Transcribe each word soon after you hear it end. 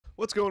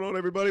What's going on,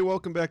 everybody?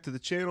 Welcome back to the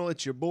channel.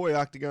 It's your boy,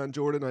 Octagon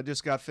Jordan. I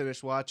just got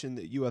finished watching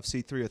the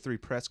UFC 303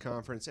 press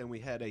conference, and we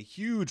had a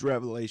huge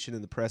revelation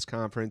in the press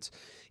conference.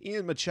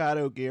 Ian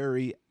Machado,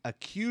 Garry,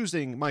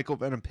 accusing Michael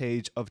Venom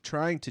Page of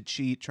trying to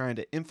cheat, trying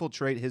to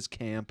infiltrate his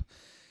camp,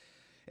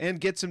 and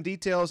get some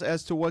details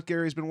as to what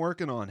Garry's been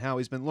working on, how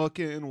he's been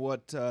looking,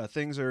 what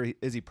things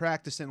is he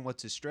practicing,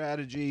 what's his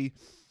strategy.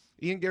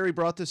 Ian Garry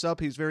brought this up.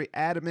 He was very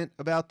adamant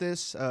about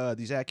this,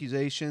 these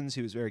accusations.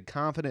 He was very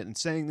confident in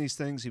saying these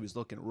things. He was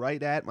looking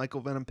right at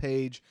Michael Venom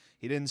Page.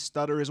 He didn't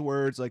stutter his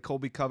words like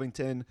Colby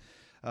Covington.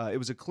 It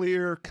was a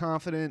clear,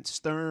 confident,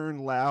 stern,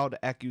 loud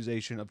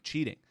accusation of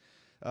cheating.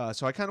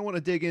 So I kind of want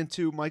to dig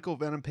into Michael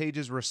Venom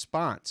Page's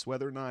response,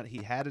 whether or not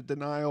he had a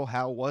denial,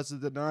 how was the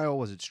denial,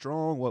 was it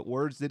strong, what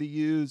words did he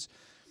use,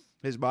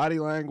 his body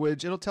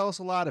language. It'll tell us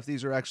a lot if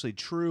these are actually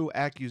true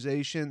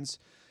accusations.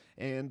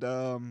 And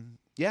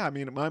yeah, I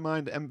mean, in my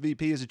mind,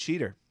 MVP is a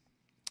cheater.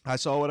 I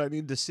saw what I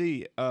needed to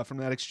see from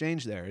that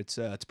exchange there. It's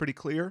pretty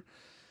clear.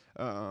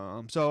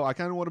 So I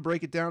kind of want to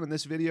break it down in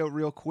this video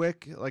real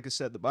quick. Like I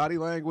said, the body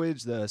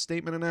language, the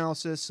statement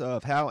analysis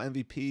of how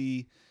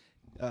MVP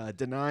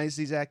denies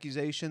these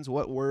accusations,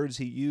 what words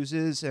he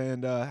uses,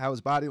 and how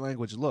his body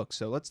language looks.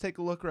 So let's take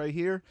a look right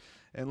here,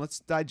 and let's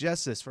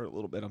digest this for a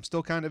little bit. I'm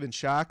still kind of in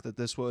shock that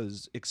this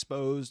was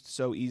exposed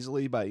so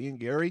easily by Ian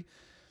Garry.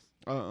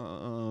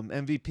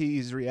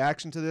 MVP's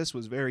reaction to this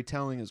was very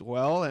telling as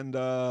well, and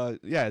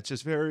yeah, it's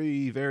just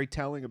very, very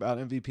telling about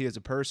MVP as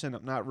a person.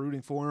 I'm not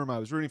rooting for him. I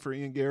was rooting for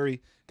Ian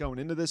Garry going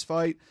into this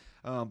fight,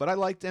 but I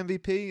liked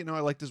MVP. You know, I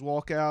liked his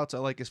walkouts. I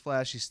like his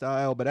flashy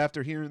style, but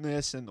after hearing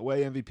this and the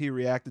way MVP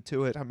reacted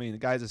to it, I mean, the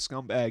guy's a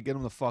scumbag. Get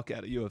him the fuck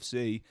out of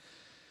UFC.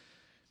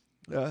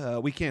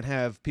 We can't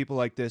have people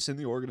like this in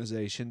the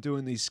organization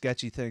doing these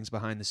sketchy things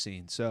behind the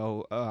scenes.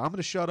 So I'm going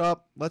to shut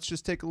up. Let's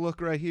just take a look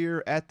right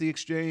here at the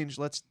exchange.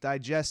 Let's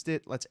digest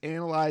it. Let's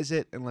analyze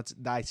it, and let's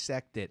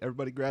dissect it.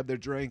 Everybody grab their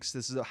drinks.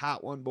 This is a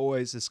hot one,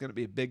 boys. This is going to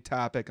be a big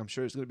topic. I'm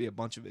sure there's going to be a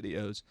bunch of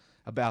videos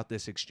about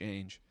this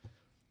exchange.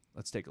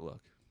 Let's take a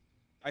look.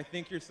 I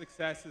think your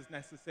success has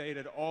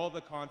necessitated all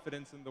the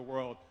confidence in the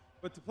world.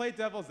 But to play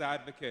devil's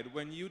advocate,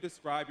 when you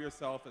describe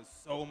yourself as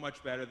so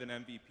much better than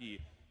MVP,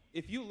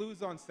 if you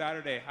lose on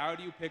Saturday, how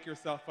do you pick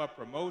yourself up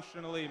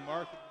promotionally,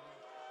 marketing?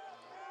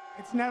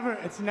 It's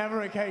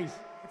never a case.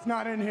 It's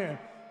not in here.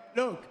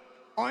 Look,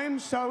 I'm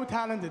so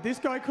talented. This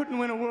guy couldn't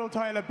win a world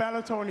title at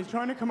Bellator, and he's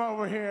trying to come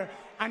over here,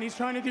 and he's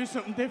trying to do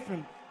something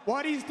different.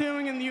 What he's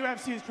doing in the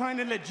UFC is trying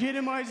to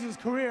legitimize his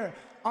career.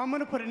 I'm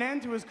going to put an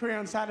end to his career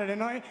on Saturday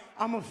night.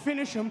 I'm going to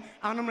finish him,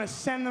 and I'm going to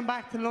send him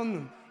back to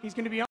London. He's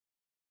going to be on.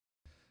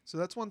 So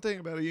that's one thing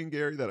about Ian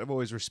Garry that I've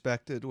always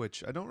respected,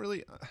 which I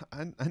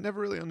never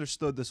really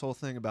understood this whole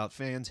thing about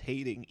fans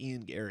hating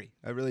Ian Garry.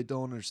 I really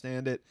don't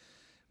understand it,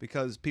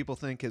 because people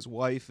think his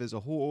wife is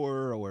a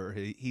whore, or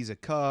he's a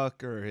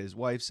cuck, or his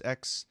wife's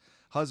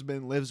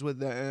ex-husband lives with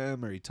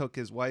them, or he took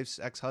his wife's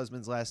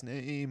ex-husband's last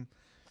name.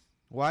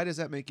 Why does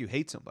that make you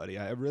hate somebody?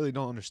 I really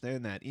don't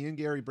understand that. Ian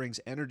Garry brings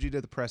energy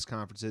to the press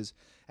conferences,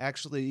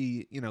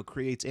 actually, you know,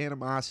 creates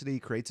animosity,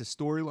 creates a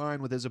storyline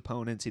with his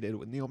opponents. He did it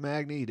with Neil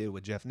Magny, he did it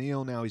with Jeff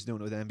Neal, now he's doing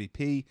it with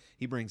MVP.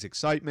 He brings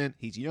excitement,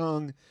 he's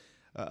young,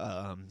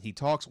 he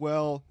talks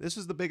well. This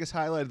is the biggest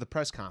highlight of the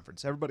press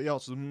conference. Everybody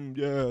else is,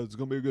 yeah, it's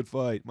going to be a good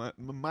fight.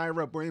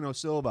 Myra Bueno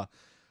Silva,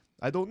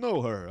 I don't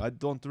know her. I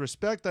don't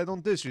respect, I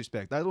don't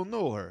disrespect. I don't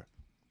know her.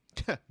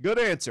 Good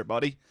answer,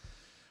 buddy.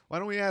 Why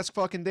don't we ask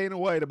fucking Dana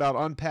White about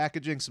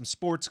unpackaging some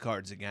sports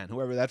cards again,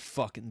 whoever that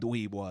fucking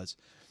dweeb was.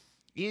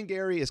 Ian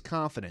Garry is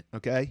confident,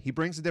 okay? He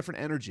brings a different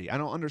energy. I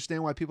don't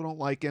understand why people don't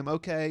like him.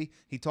 Okay,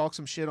 he talks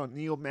some shit on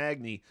Neil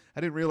Magny.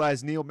 I didn't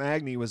realize Neil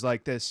Magny was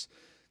like this,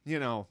 you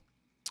know,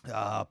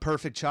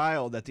 perfect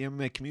child that the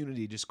MMA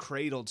community just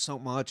cradled so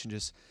much and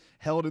just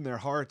held in their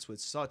hearts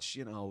with such,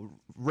 you know,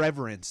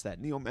 reverence,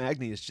 that Neil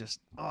Magny is just,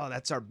 oh,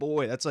 that's our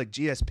boy. That's like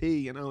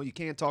GSP, you know? You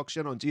can't talk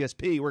shit on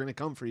GSP. We're going to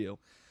come for you.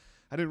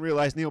 I didn't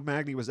realize Neil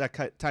Magny was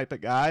that type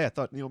of guy. I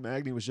thought Neil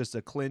Magny was just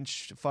a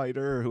clinch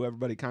fighter who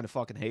everybody kind of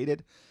fucking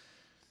hated.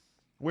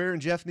 Wearing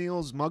Jeff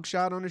Neal's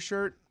mugshot on his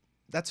shirt,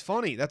 that's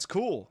funny. That's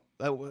cool.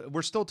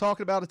 We're still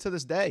talking about it to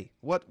this day.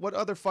 What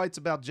other fights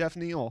about Jeff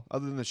Neal,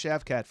 other than the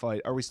Shavkat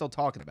fight, are we still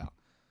talking about?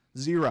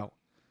 Zero.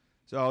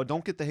 So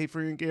don't get the hate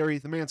for Ian Garry.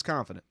 The man's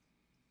confident.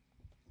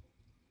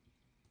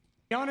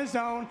 On his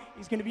own,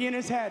 he's going to be in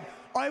his head.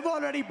 I've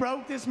already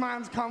broke this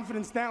man's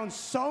confidence down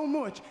so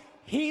much.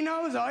 He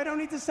knows I don't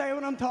need to say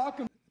what I'm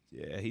talking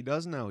about. Yeah, he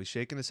does know. He's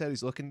shaking his head.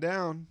 He's looking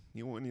down.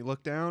 When you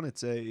look down,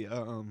 it's a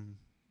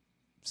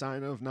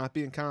sign of not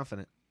being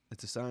confident.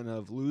 It's a sign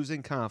of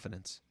losing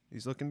confidence.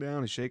 He's looking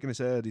down. He's shaking his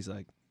head. He's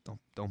like,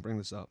 don't bring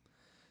this up.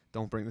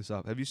 Don't bring this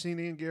up. Have you seen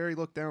Ian Garry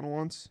look down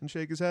once and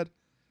shake his head?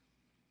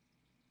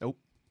 Nope.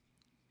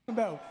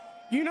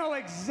 You know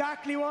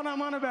exactly what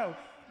I'm on about.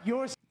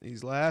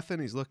 He's laughing.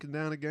 He's looking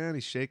down again.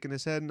 He's shaking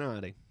his head,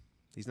 nodding.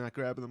 He's not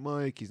grabbing the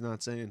mic. He's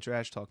not saying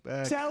trash talk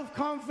back.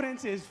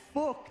 Self-confidence is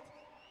fucked.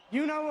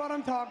 You know what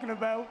I'm talking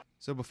about.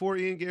 So before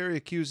Ian Garry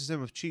accuses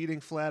him of cheating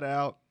flat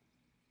out,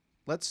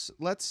 let's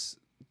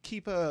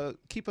keep a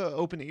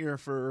open ear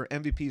for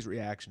MVP's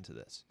reaction to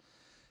this.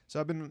 So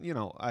I've been,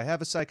 I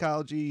have a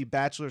psychology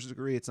bachelor's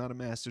degree. It's not a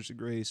master's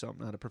degree, so I'm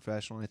not a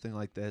professional or anything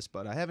like this.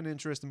 But I have an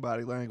interest in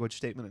body language,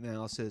 statement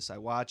analysis. I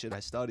watch it.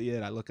 I study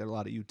it. I look at a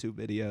lot of YouTube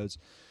videos.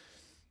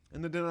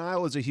 And the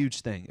denial is a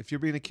huge thing. If you're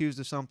being accused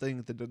of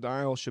something, the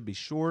denial should be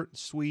short,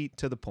 sweet,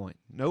 to the point.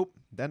 Nope,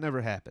 that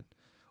never happened.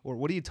 Or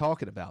what are you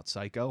talking about,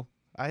 psycho?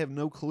 I have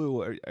no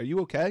clue. Are you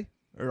okay?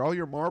 Are all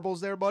your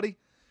marbles there, buddy?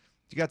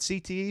 You got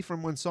CTE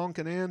from when Song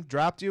Kanan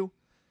dropped you?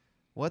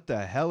 What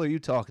the hell are you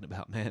talking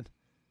about, man?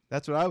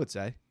 That's what I would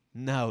say.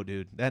 No,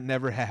 dude, that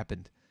never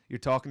happened. You're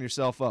talking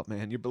yourself up,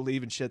 man. You're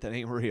believing shit that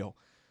ain't real.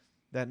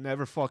 That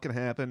never fucking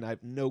happened. I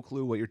have no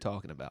clue what you're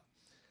talking about.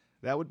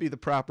 That would be the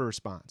proper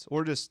response.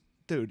 Or just,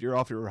 dude, you're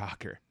off your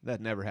rocker.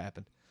 That never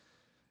happened.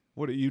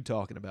 What are you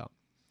talking about?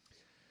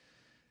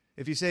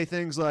 If you say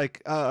things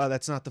like,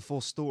 that's not the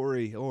full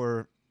story,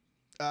 or,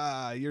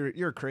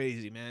 you're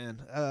crazy,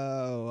 man.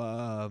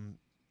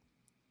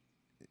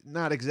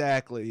 Not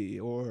exactly,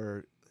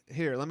 or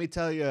here, let me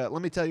tell you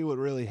what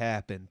really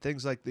happened.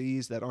 Things like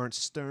these that aren't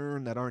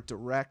stern, that aren't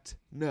direct.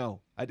 No,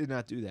 I did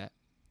not do that.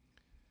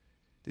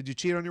 Did you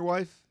cheat on your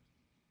wife?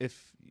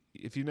 If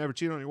you never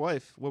cheat on your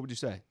wife, what would you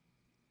say?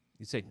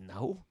 You'd say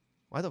no.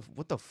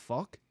 What the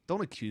fuck?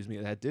 Don't accuse me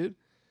of that, dude.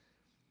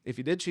 If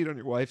you did cheat on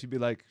your wife, you'd be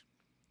like,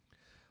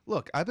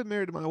 look, I've been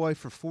married to my wife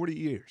for 40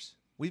 years.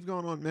 We've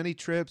gone on many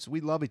trips.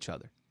 We love each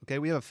other. Okay,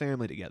 we have a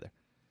family together.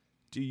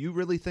 Do you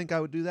really think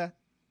I would do that?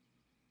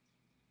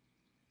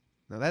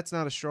 Now, that's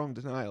not a strong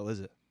denial, is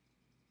it?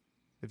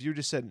 If you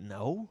just said,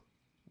 no,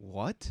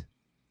 what?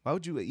 Why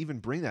would you even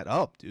bring that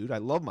up, dude? I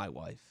love my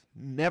wife.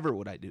 Never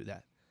would I do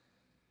that.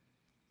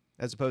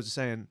 As opposed to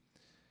saying,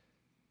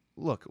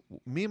 look,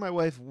 me and my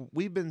wife,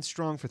 we've been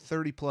strong for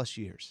 30 plus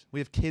years.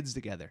 We have kids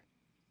together.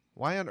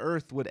 Why on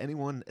earth would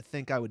anyone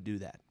think I would do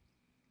that?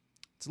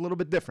 It's a little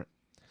bit different.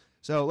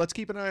 So let's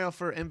keep an eye out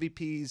for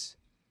MVP's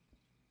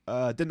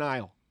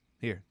denial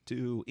here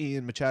to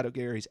Ian Machado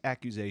Garry's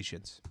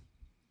accusations.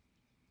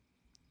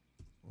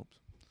 Oops.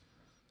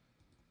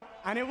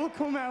 And it will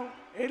come out.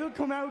 It'll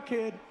come out,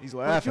 kid. He's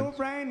laughing. But your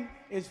brain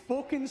is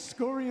fucking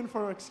scurrying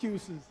for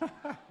excuses.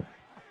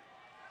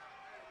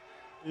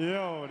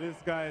 Yo, this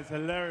guy is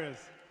hilarious.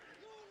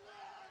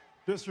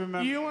 Just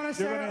remember. Do you want to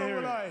say it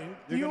or will I?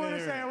 Do you want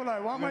to say it or will I?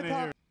 What am I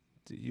talking?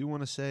 Do you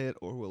want to say it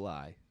or will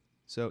I?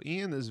 So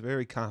Ian is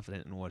very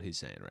confident in what he's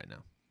saying right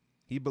now.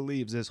 He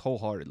believes this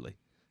wholeheartedly.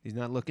 He's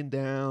not looking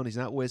down. He's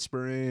not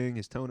whispering.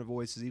 His tone of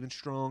voice is even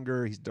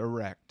stronger. He's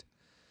direct.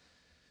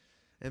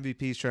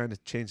 MVP's trying to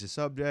change the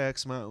subject,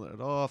 smiling it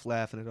off,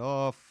 laughing it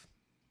off.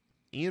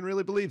 Ian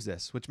really believes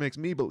this, which makes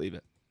me believe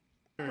it.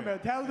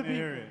 Tell the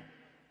people.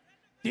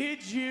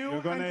 Did you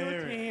and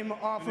your team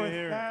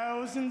offer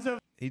thousands of...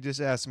 He just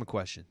asked him a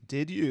question.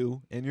 Did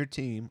you and your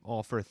team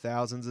offer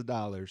thousands of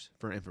dollars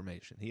for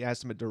information? He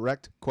asked him a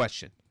direct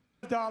question.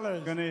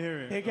 Dollars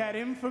to get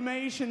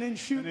information and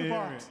shoot the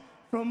box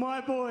from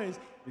my boys.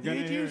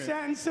 Did you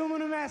send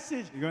someone a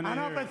message and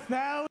offer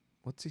thousands?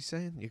 What's he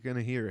saying? You're going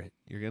to hear it.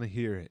 You're going to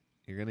hear it.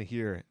 You're going to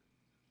hear it.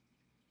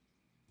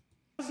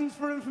 Thousands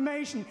for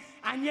information,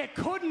 and you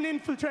couldn't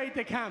infiltrate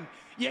the camp.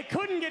 You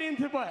couldn't get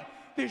into what?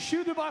 The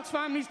shoot the box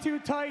family's too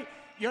tight.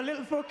 Your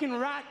little fucking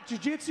rat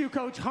jiu-jitsu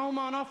coach home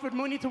on offered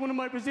money to one of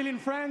my Brazilian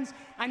friends,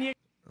 and you...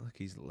 Look,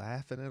 he's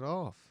laughing it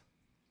off.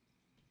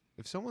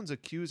 If someone's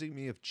accusing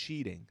me of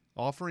cheating,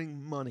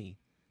 offering money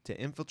to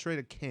infiltrate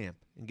a camp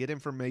and get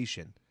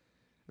information,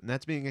 and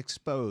that's being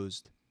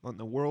exposed on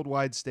the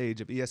worldwide stage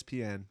of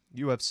ESPN,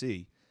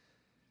 UFC,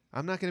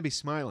 I'm not going to be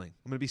smiling.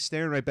 I'm going to be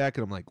staring right back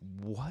at him like,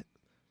 what?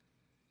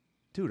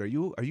 Dude, are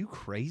you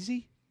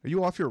crazy? Are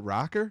you off your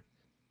rocker?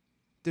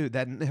 Dude,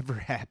 that never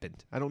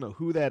happened. I don't know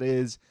who that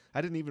is.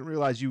 I didn't even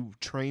realize you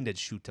trained at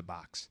shoot to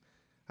box.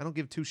 I don't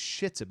give two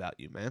shits about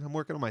you, man. I'm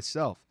working on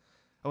myself.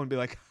 I wouldn't be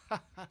like,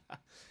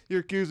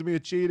 you're accusing me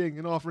of cheating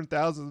and offering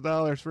thousands of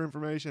dollars for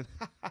information.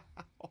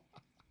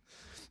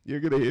 You're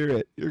going to hear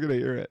it. You're going to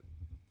hear it.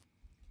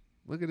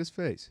 Look at his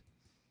face.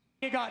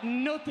 You got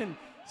nothing.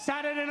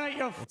 Saturday night,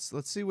 you're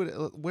let's see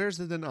where's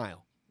the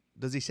denial?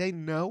 Does he say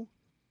no?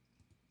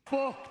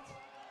 fucked.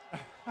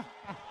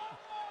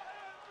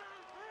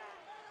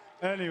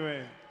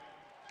 Anyway.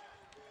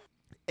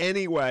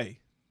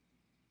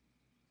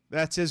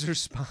 That's his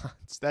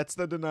response. That's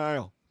the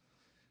denial.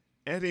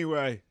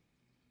 Anyway.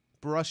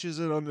 Brushes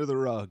it under the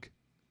rug.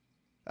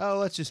 Oh,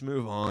 let's just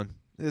move on.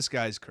 This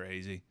guy's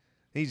crazy.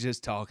 He's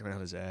just talking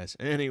out his ass.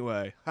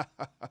 Anyway.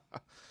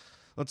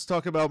 Let's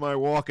talk about my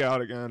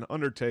walkout again.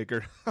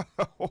 Undertaker.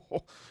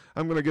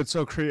 I'm going to get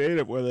so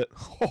creative with it.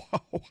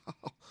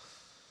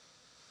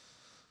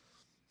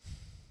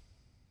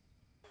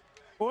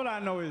 All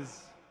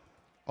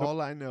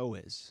I know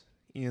is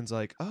Ian's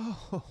like,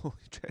 oh,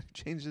 he's trying to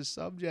change the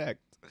subject.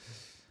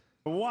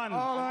 One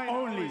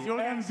only you're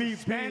MVP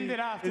suspended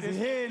after is this.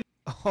 here.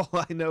 All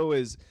I know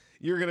is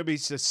you're going to be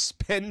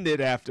suspended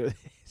after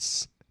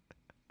this.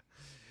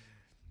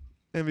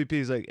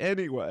 MVP's like,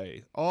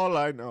 anyway, all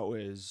I know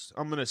is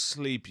I'm going to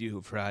sleep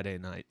you Friday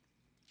night.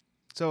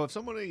 So if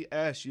somebody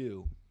asks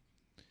you,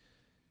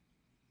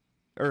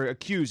 or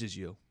accuses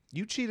you.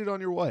 You cheated on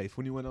your wife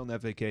when you went on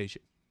that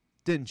vacation,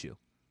 didn't you?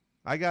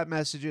 I got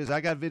messages. I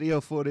got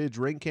video footage,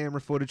 ring camera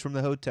footage from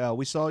the hotel.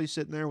 We saw you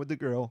sitting there with the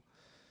girl.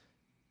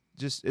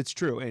 Just, it's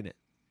true, ain't it?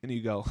 And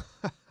you go.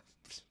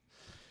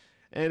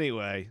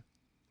 Anyway,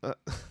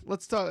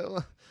 let's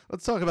talk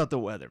about the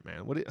weather,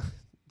 man.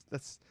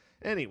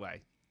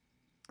 Anyway.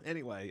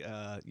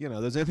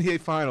 Those NBA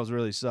finals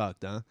really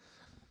sucked, huh?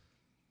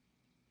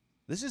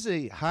 This is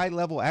a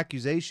high-level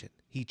accusation.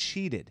 He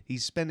cheated.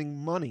 He's spending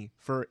money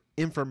for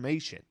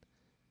information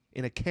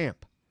in a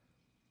camp.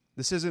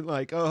 This isn't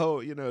like, oh,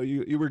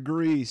 you were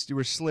greased. You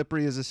were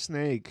slippery as a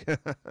snake.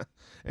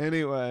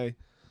 Anyway.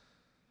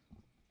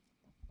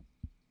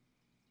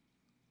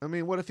 I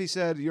mean, what if he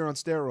said you're on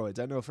steroids?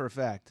 I know for a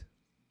fact.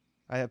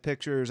 I have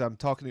pictures. I'm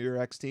talking to your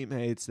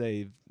ex-teammates.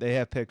 They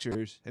have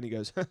pictures. And he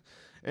goes,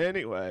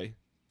 anyway.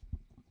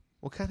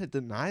 What kind of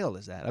denial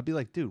is that? I'd be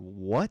like, dude,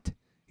 what?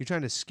 You're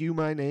trying to skew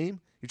my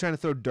name? You're trying to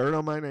throw dirt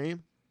on my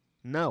name?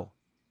 No.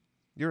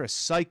 You're a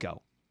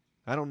psycho.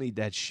 I don't need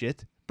that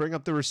shit. Bring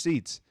up the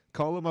receipts.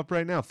 Call him up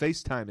right now.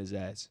 FaceTime his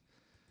ass.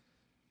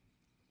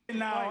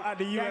 Now at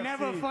the UFC, you're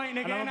never fighting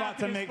again, and I'm about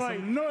to make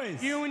some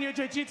noise. You and your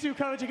jiu-jitsu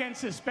coach are getting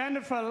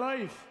suspended for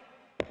life.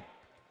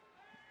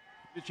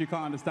 That you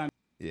can't understand.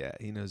 Yeah,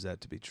 he knows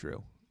that to be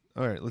true.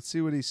 All right, let's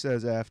see what he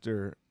says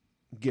after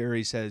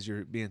Garry says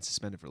you're being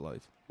suspended for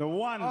life. The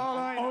one.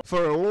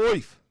 For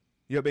life.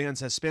 You're being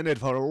suspended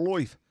for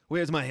life.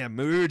 Where's my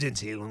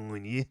emergency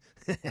on you?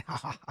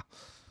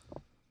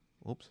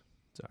 Oops,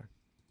 sorry.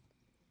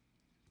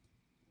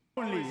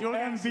 You're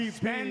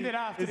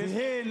MVP is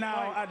here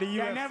now at the UFC,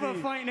 you're never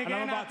fighting again,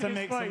 and I'm about to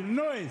make some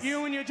noise.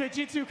 You and your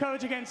jiu-jitsu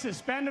coach are getting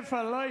suspended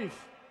for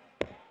life.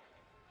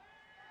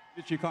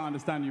 That you can't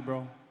understand you,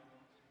 bro.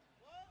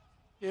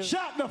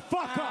 Shut the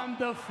fuck up. Calm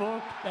the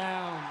fuck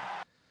down.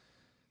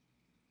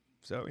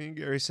 So Ian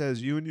Garry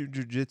says you and your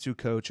jiu-jitsu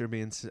coach are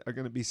going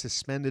to be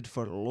suspended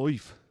for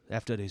life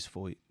after this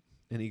fight.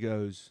 And he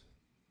goes,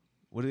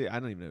 I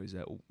don't even know. He's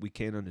that. We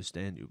can't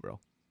understand you,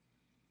 bro.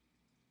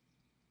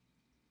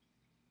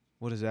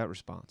 What is that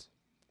response?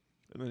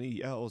 And then he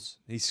yells,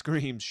 he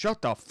screams,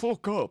 shut the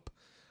fuck up.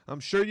 I'm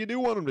sure you do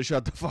want him to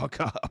shut the fuck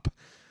up.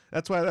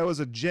 That's why that was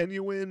a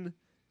genuine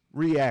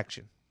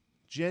reaction.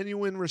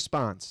 Genuine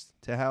response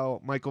to how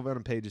Michael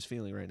Venom Page is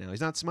feeling right now.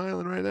 He's not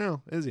smiling right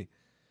now, is he?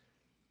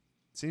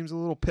 Seems a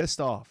little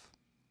pissed off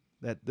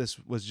that this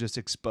was just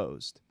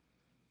exposed.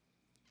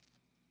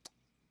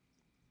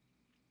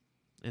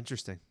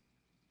 Interesting.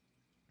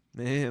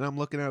 Man, I'm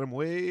looking at him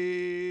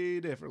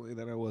way differently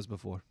than I was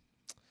before.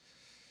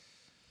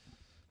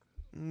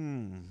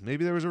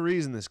 Maybe there was a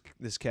reason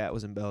this cat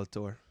was in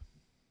Bellator.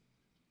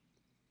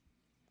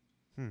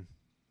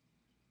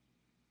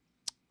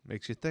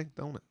 Makes you think,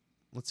 don't it?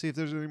 Let's see if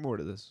there's any more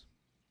to this.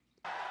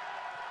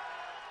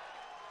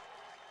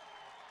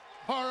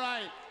 All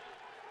right.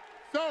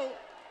 So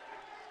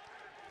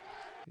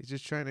he's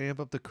just trying to amp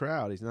up the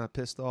crowd. He's not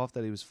pissed off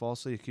that he was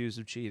falsely accused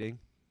of cheating.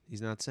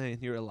 He's not saying,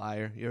 you're a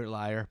liar, you're a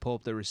liar, pull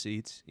up the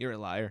receipts, you're a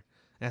liar.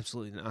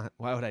 Absolutely not.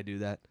 Why would I do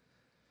that?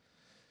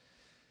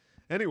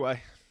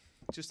 Anyway,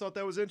 just thought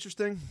that was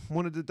interesting.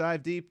 Wanted to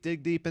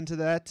dig deep into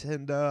that.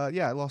 And,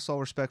 I lost all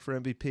respect for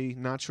MVP.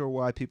 Not sure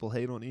why people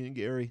hate on Ian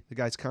Garry. The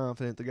guy's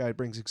confident. The guy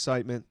brings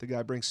excitement. The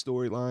guy brings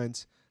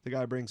storylines. The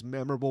guy brings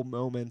memorable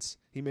moments.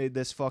 He made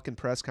this fucking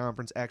press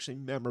conference actually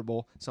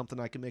memorable, something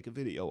I can make a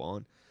video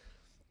on.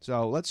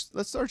 So let's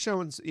start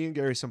showing Ian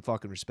Garry some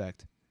fucking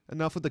respect.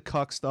 Enough with the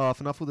cuck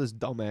stuff. Enough with this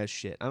dumbass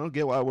shit. I don't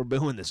get why we're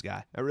booing this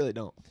guy. I really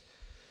don't.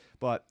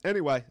 But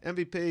anyway,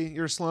 MVP,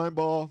 you're a slime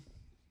ball.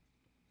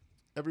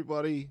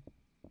 Everybody,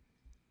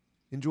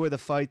 enjoy the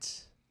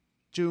fights.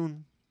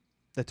 June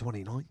the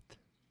 29th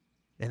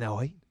in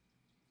 08.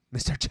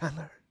 Mr.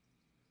 Chandler.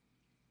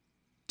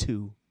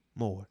 2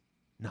 more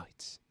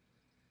nights.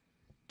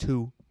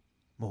 2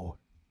 more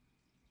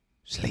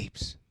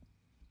sleeps.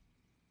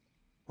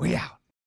 We out.